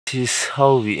This is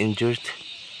how we injured.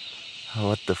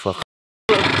 What the fuck?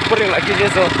 Putting like this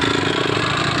so.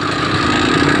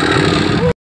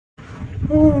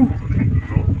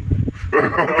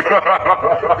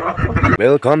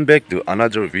 Welcome back to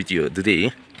another video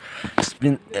today. It's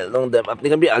been a long time. आपने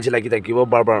कभी आज लगी था कि वो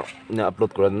बार-बार ने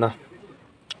upload कर देना,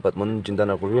 but मन चिंता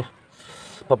ना करिए,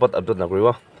 पापा upload ना करिए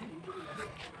वो,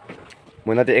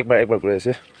 मुझे तो एक बार करे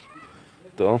ऐसे,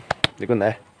 तो देखो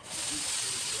ना,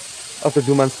 after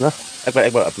 2 months ना एक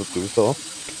बार upload करूँ तो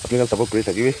अपने का support करिए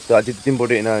थकी भी, तो आज 3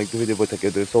 बॉडी ना एक वीडियो बहुत थके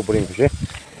तो so boring कुछ है,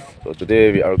 so today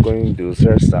we are going to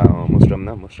search mushroom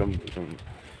ना mushroom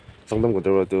상담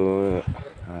거더라 또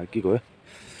কি কয়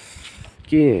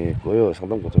কি কয়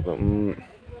상담 거더라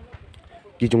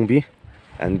기종비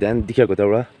and then दिखे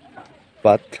거더라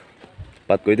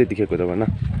बात कोई तो दिखे 거더라 ना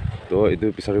तो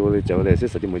इधर पिछले वाले चावल ऐसे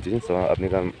सदी मुझे सो अपने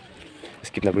काम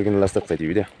skip ना करके लास्ट तक सदी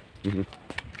वीडियो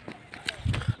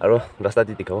अरे रास्ता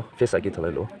दिखाओ फेस आगे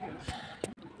थोड़ा लो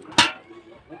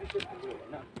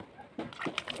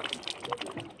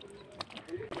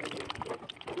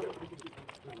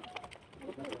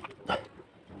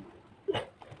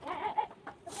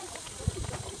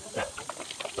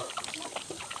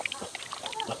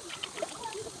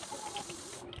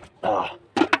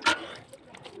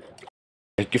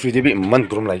Give you the man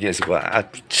grum like yes,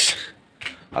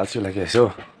 I'll feel like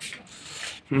so.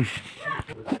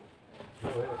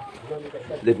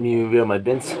 Let me wear my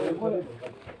pants.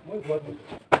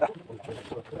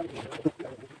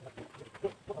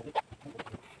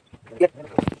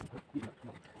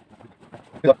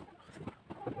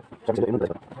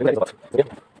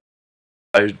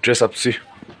 I dress up, see.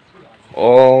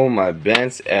 All my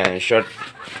pants and shirt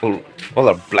all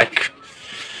are black.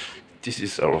 This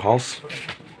is our house,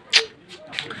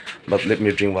 but let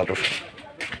me drink water.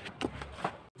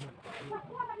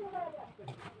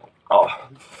 Oh,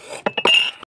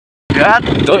 God!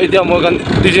 So ito mo kan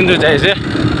dijin do jai se,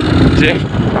 je.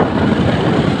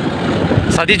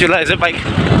 Sadi July se bike.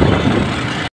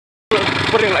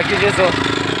 Putting like this so.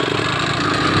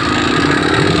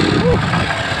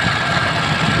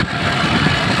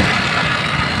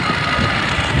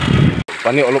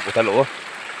 Pani olop utalo,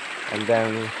 and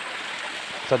then.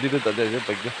 Sadi tu tak ada je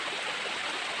bagi.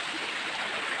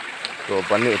 So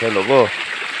panik utai logo.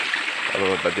 Kalau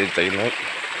tadi cai naik,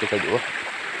 kita juga.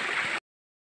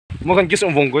 Mungkin kisah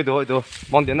wong kau itu,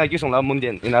 mountain nak kisah lah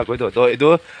mountain, ina kau itu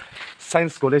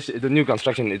science college itu new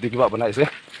construction itu kita benar sih.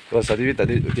 So sadi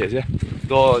tadi utai je.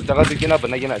 So jaga tu kena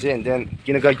benar kena sih, and then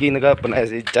kena benar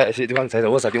sih, cai sih itu kan saya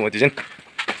tahu sadi mau tu je.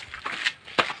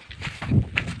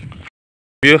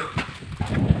 View.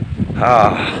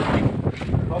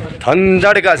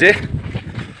 ठंडाड़े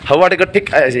हवाड़े का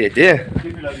ठीक आया से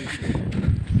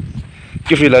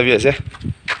gift लाभी ऐसे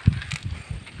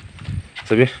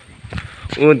सभी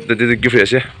वो दे gift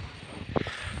ऐसे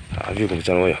अभी कौन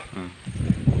चलो यो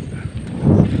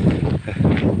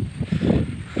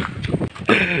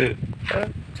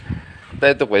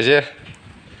ताई तो कैसे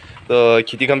तो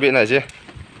खेती कम भी ना ऐसे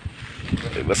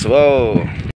बस wow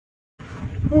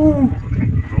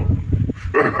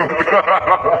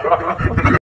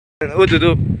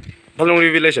itu Palongri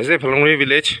village aja, Palongri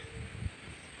village.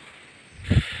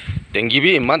 Tinggi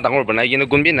bi, man tangor banai gini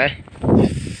gunbi nai.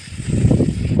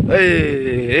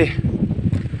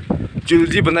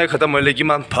 Julji banai kata mau lagi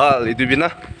man pal itu bina.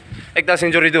 Ekta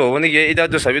century itu, ini dia itu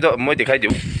tu sabi tu mau dikai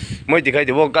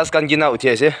dia, wo gas kan gina uti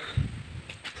aja,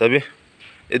 sabi.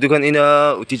 Itu kan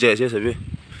ina uti aja sabi.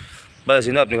 Balas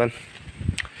ina apni kan.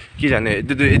 Kisah ni,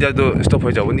 itu tu stop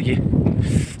aja ini ki.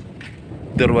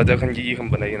 दरवाजा खन की हम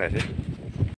बनाई ना से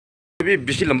अभी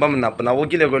बिशी लंबा में ना बनाओ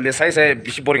कि ले साइज है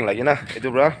बिशी बोरिंग लगी ना ये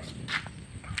तो बड़ा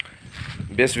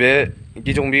बेस्ट वे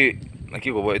की जों भी कि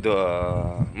को वो तो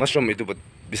मशरूम ये तो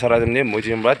बिसारा जमने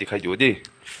मुझे बड़ा दिखाई जो दी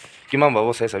कि मां बाबू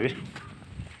साइज अभी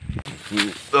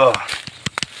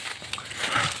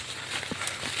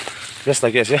बेस्ट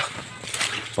लगे ऐसे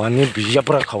पानी बिया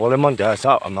पूरा खवाले मन जा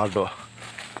सा अनार दो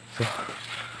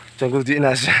जंगल दी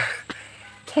ना से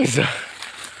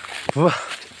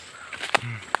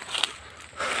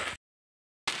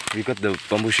We got the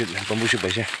bamboo shoot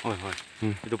baja. Oh,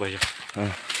 itu baja.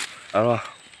 Aro,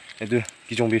 itu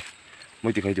kijongbi.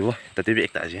 Mau dikai tu, tapi bi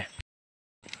ekta aja.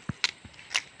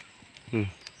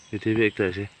 Itu bi ekta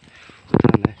aja.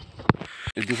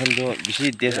 Itu kan tu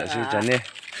bisi des aja jane.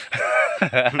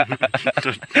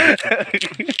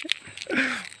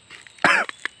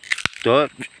 Tu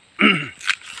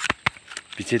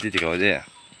bisi tu dikai aja.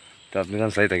 Tapi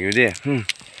kan saya tak gede.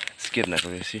 Skip nak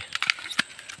kau sih.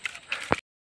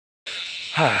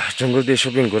 Jungle they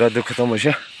shopping करा तो खत्म हो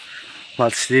गया माल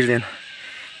steel दिन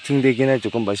thing देखिए ना जो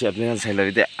कम बचे अपने साइड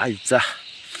लगे थे आइजा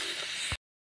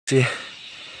See,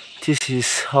 this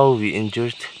is how we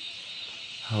injured.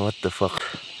 What the fuck?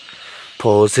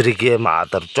 Pose game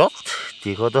mother choked.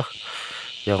 Tiko to.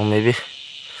 Yang maybe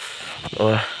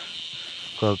or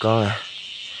go gone.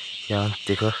 Yang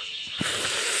tiko.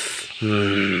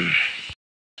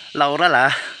 Laura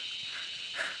la.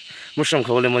 Mushroom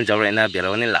ko lemon jar right now.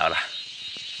 Biar ni Laura.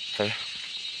 Okay.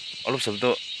 All of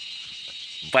them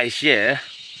by share,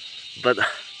 but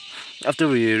after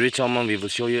we reach home, we will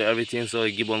show you everything. So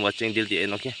keep on watching till the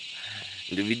end, okay?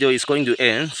 The video is going to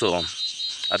end, so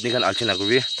apni kan alchin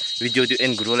agree video to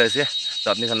end guru lese.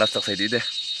 So apni kan last tak side ide.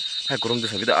 Hai kurum tu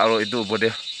sabi tu aro itu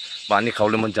bode pani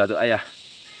khawle mon jadu aya.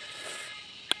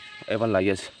 Evan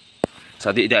lagias.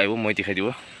 Sadi ide ayo moi dikhai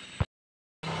dibo.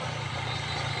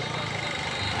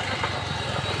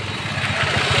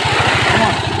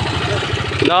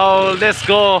 Now let's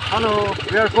go. Hello,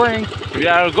 we are going. We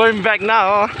are going back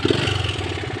now.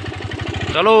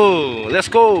 Hello, let's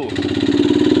go.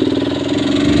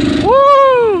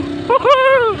 Woo!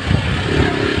 Woohoo!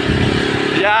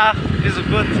 Yeah, this is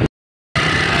good.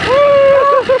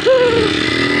 Woo!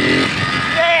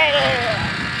 Yeah!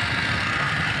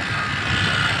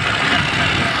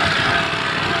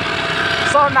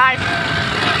 So nice.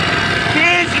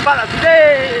 Easy bala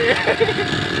today.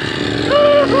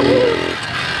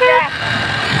 Yeah.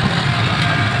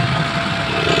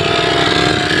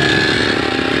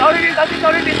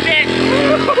 Sorry, this big.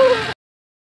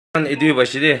 Itu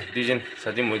basi deh, dijin,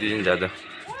 satu mau dijin jatuh.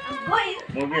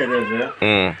 Mau biar aja.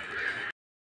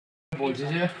 Boleh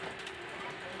sih.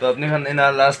 तो अपने Khan in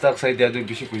last तक side Yadav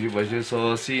किसी कुछ बचे.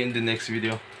 So see you in the next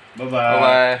video. Bye bye.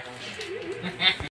 Bye bye.